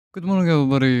Good morning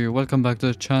everybody, welcome back to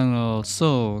the channel.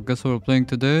 So, guess what we're playing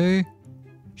today?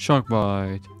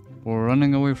 SharkBite. We're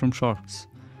running away from sharks.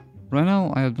 Right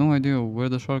now, I have no idea where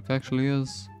the shark actually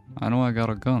is. I know I got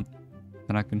a gun,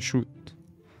 and I can shoot.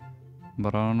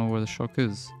 But I don't know where the shark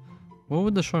is. Where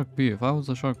would the shark be? If I was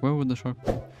the shark, where would the shark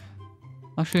be?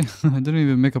 Actually, I didn't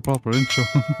even make a proper intro.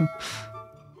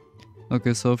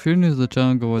 Okay, so if you're new to the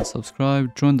channel, go ahead,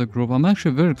 subscribe, join the group. I'm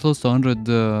actually very close to 100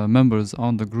 members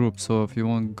on the group, so if you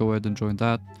want, go ahead and join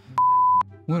that.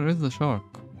 Where is the shark?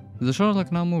 Is the shark like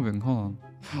not moving? Hold on.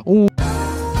 Oh!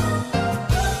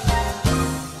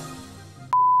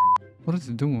 What is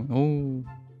he doing? Oh,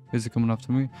 is he coming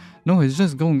after me? No, he's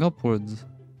just going upwards.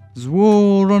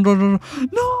 Whoa, run, run, run, run.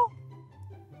 No!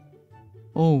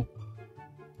 Oh.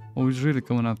 Oh, he's really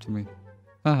coming after me.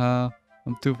 Haha,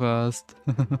 I'm too fast.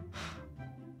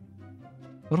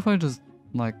 What if I just,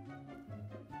 like...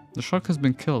 The shark has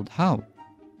been killed. How?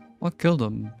 What killed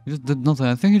him? He just did nothing.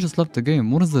 I think he just left the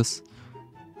game. What is this?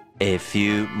 A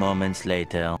few moments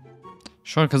later.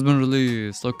 Shark has been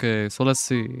released. Okay, so let's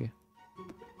see.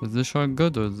 Is this shark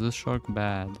good or is this shark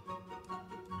bad?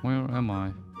 Where am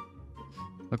I?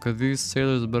 Okay, these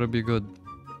sailors better be good.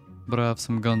 Better have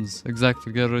some guns.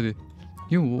 Exactly, get ready.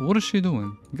 You, what is she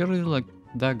doing? Get ready like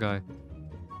that guy.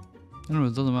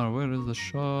 Anyways, doesn't matter. Where is the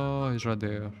shark? He's right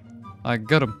there. I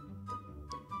got him.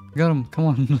 Got him. Come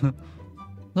on. Is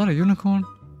that a unicorn?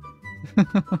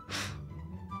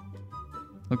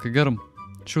 Okay, get him.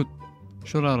 Shoot.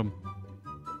 Shoot at him.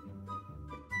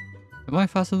 Am I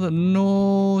faster than...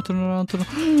 No! Turn around, turn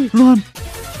around. Run!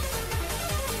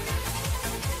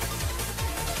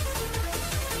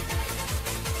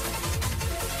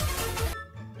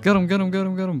 Get him, get him, get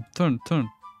him, get him. Turn, turn.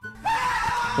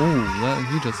 Oh,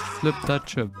 he just flipped that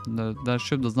ship. That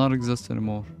ship does not exist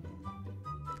anymore.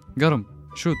 Get him.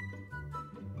 Shoot.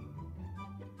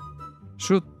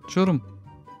 Shoot. Shoot him.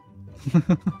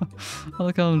 I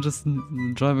like how I'm just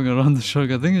driving around the shark.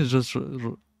 I think it's just...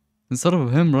 Instead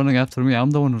of him running after me,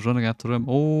 I'm the one who's running after him.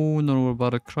 Oh, no, we're about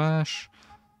to crash.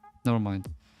 Never mind.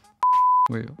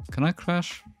 Wait, can I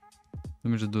crash?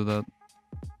 Let me just do that.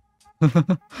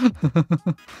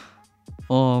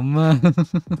 Oh, man.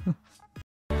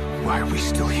 Why are we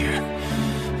still here?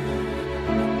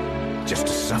 Just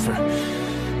to suffer?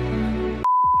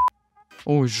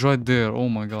 Oh, he's right there. Oh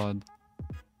my god.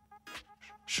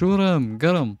 Shoot him.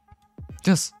 Get him.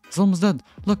 Yes, he's almost dead.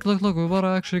 Look, look, look. We're about to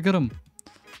actually get him.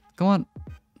 Come on.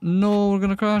 No, we're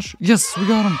gonna crash. Yes, we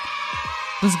got him.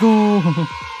 Let's go.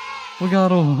 We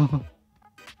got him.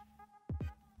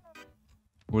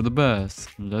 We're the best.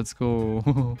 Let's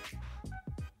go.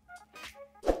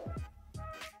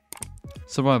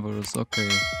 Survivors. Okay.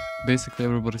 Basically,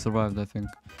 everybody survived, I think.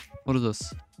 What is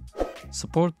this?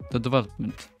 Support the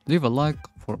development. Leave a like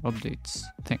for updates.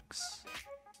 Thanks.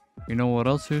 You know what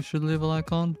else you should leave a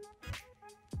like on?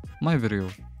 My video.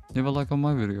 Leave a like on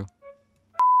my video.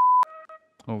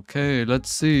 Okay, let's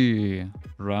see.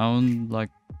 Round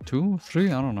like 2,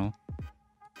 3? I don't know.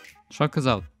 Shark is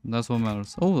out. That's what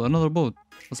matters. Oh, another boat.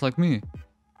 That's like me.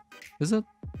 Is it?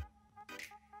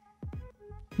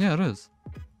 Yeah, it is.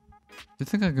 You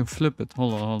think I can flip it?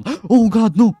 Hold on, hold on. Oh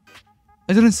god, no!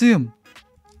 I didn't see him.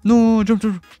 No, jump,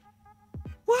 jump.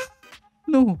 What?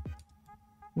 No.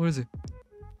 Where is he?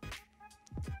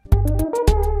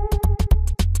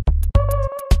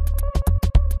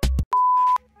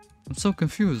 I'm so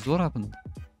confused. What happened?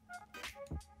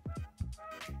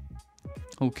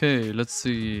 Okay, let's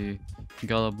see.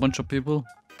 Got a bunch of people.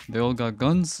 They all got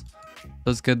guns.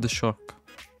 Let's get the shark.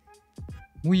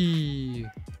 Whee!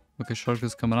 Okay, shark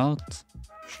is coming out.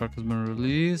 Shark has been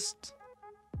released.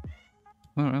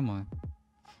 Where am I?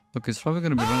 Okay, it's probably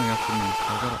gonna be running after me. So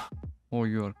I gotta... Oh,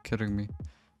 you are kidding me.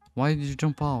 Why did you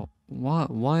jump out?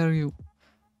 Why are you...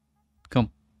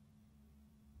 Come.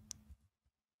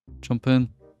 Jump in.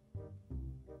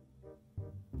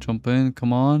 Jump in,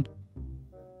 come on.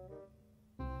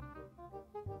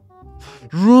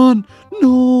 Run!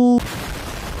 No!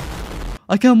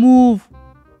 I can't move!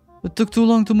 It took too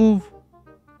long to move.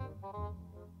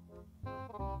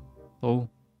 Oh.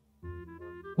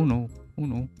 Oh no. Oh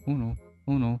no. Oh no.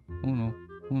 Oh no. Oh no.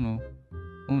 Oh no.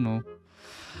 Oh no.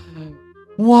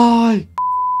 Why?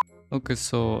 Okay,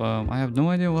 so I have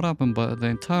no idea what happened, but the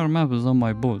entire map is on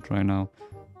my boat right now.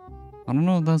 I don't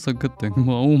know if that's a good thing.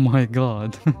 Oh my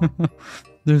god.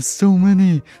 There's so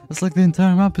many. It's like the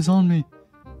entire map is on me.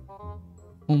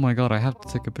 Oh my god, I have to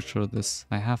take a picture of this.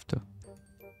 I have to.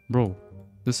 Bro,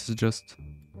 this is just...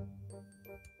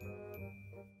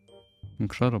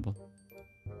 incredible.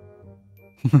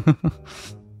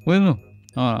 Wait, no.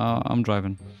 I'm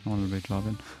driving. I want to be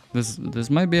driving. This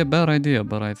might be a bad idea,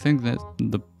 but I think that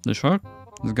the shark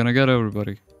is gonna get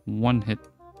everybody. One hit.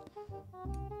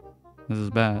 This is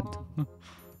bad.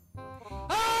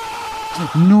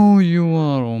 No, you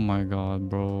are. Oh my god,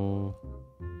 bro.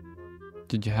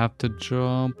 Did you have to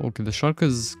jump? Okay, the shark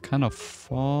is kind of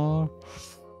far.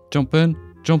 Jump in,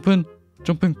 jump in,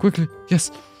 jump in quickly.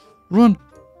 Yes, run,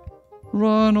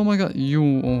 run. Oh my god, you.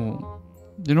 Oh,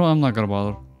 you know I'm not gonna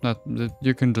bother. That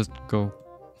you can just go.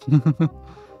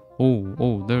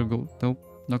 Oh, there you go. Nope.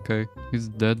 Okay, he's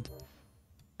dead.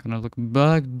 Can I look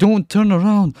back? Don't turn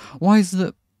around. Why is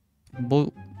the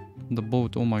boat? The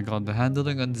boat. Oh my god, the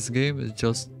handling on this game is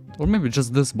just, or maybe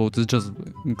just this boat is just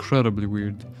incredibly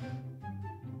weird.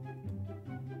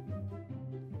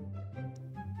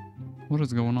 What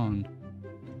is going on?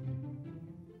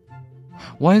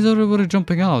 Why is everybody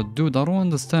jumping out? Dude, I don't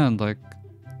understand, like...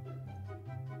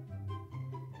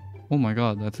 Oh my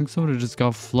god, I think somebody just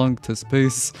got flung to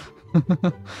space.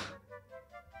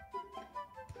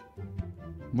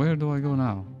 Where do I go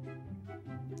now?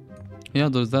 Yeah,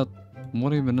 there's that...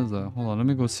 What even is that? Hold on, let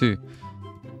me go see.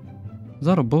 Is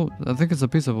that a boat? I think it's a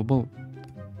piece of a boat.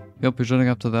 Yep, he's running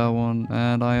up to that one,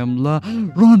 and I am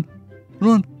Run!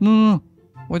 Run! No!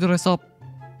 Why did I stop?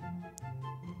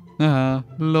 Ah,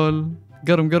 lol.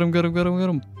 Get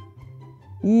him.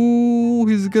 Ooh,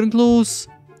 he's getting close.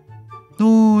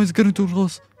 No, he's getting too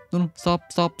close. No, stop.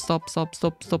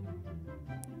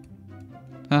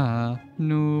 Ah,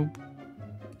 noob.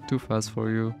 Too fast for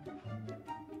you.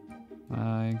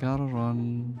 I gotta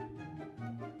run.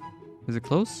 Is it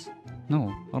close?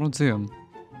 No, I don't see him.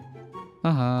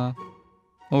 Haha.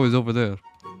 Oh, he's over there.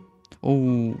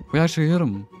 Oh, we actually hit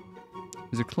him.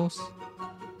 Is it close?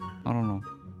 I don't know.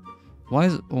 Why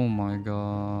is it? Oh my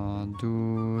god,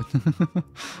 dude.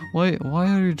 Why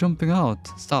are you jumping out?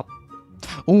 Stop.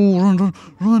 Oh,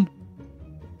 run.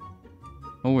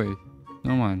 Oh wait.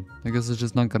 Never mind. I guess it's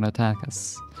just not gonna attack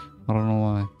us. I don't know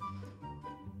why.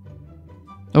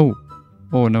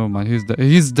 Oh, never mind.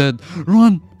 He's dead.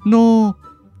 Run! No!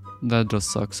 That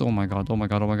just sucks. Oh my god. Run!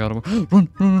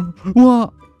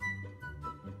 What?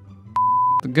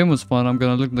 The game was fun. I'm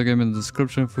gonna link the game in the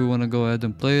description if you wanna go ahead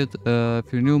and play it.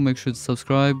 If you're new, make sure to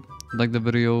subscribe, like the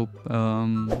video,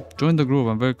 join the group.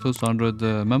 I'm very close to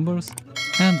 100 members,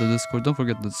 and the Discord. Don't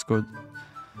forget the Discord.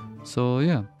 So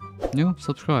yeah, new,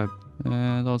 subscribe,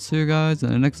 and I'll see you guys in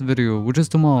the next video, which is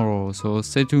tomorrow. So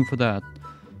stay tuned for that.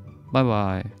 Bye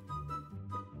bye.